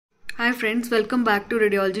Hi friends, welcome back to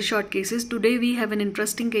Radiology Short Cases. Today we have an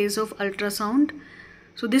interesting case of ultrasound.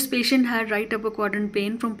 So this patient had right upper quadrant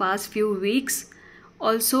pain from past few weeks.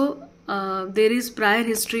 Also there is prior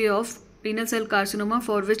history of renal cell carcinoma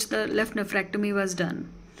for which the left nephrectomy was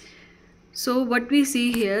done. So what we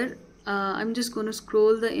see here, I'm just going to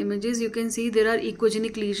scroll the images. You can see there are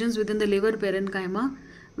echogenic lesions within the liver parenchyma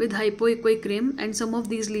with hypoechoic rim, and some of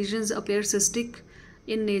these lesions appear cystic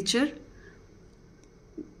in nature.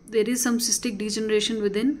 There is some cystic degeneration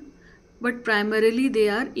within, but primarily they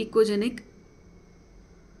are echogenic,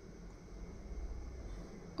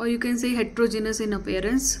 or you can say heterogeneous in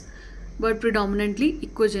appearance, but predominantly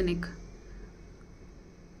echogenic.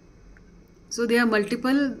 So there are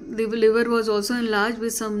multiple. The liver was also enlarged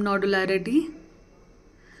with some nodularity.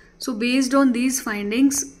 So based on these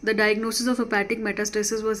findings, the diagnosis of hepatic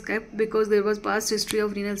metastasis was kept because there was past history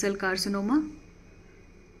of renal cell carcinoma.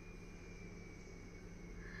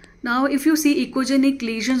 Now, if you see echogenic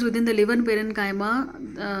lesions within the liver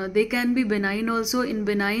parenchyma, they can be benign also. In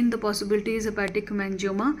benign, the possibility is hepatic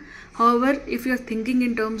hemangioma. However, if you are thinking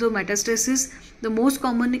in terms of metastasis, the most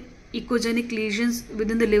common echogenic lesions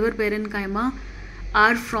within the liver parenchyma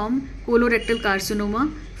are from colorectal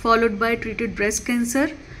carcinoma, followed by treated breast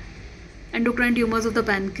cancer, endocrine tumors of the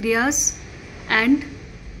pancreas, and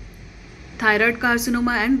thyroid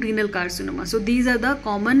carcinoma and renal carcinoma. So these are the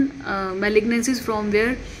common malignancies from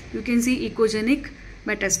where you can see echogenic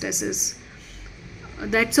metastasis.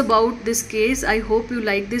 That's about this case. I hope you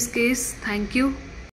like this case. Thank you.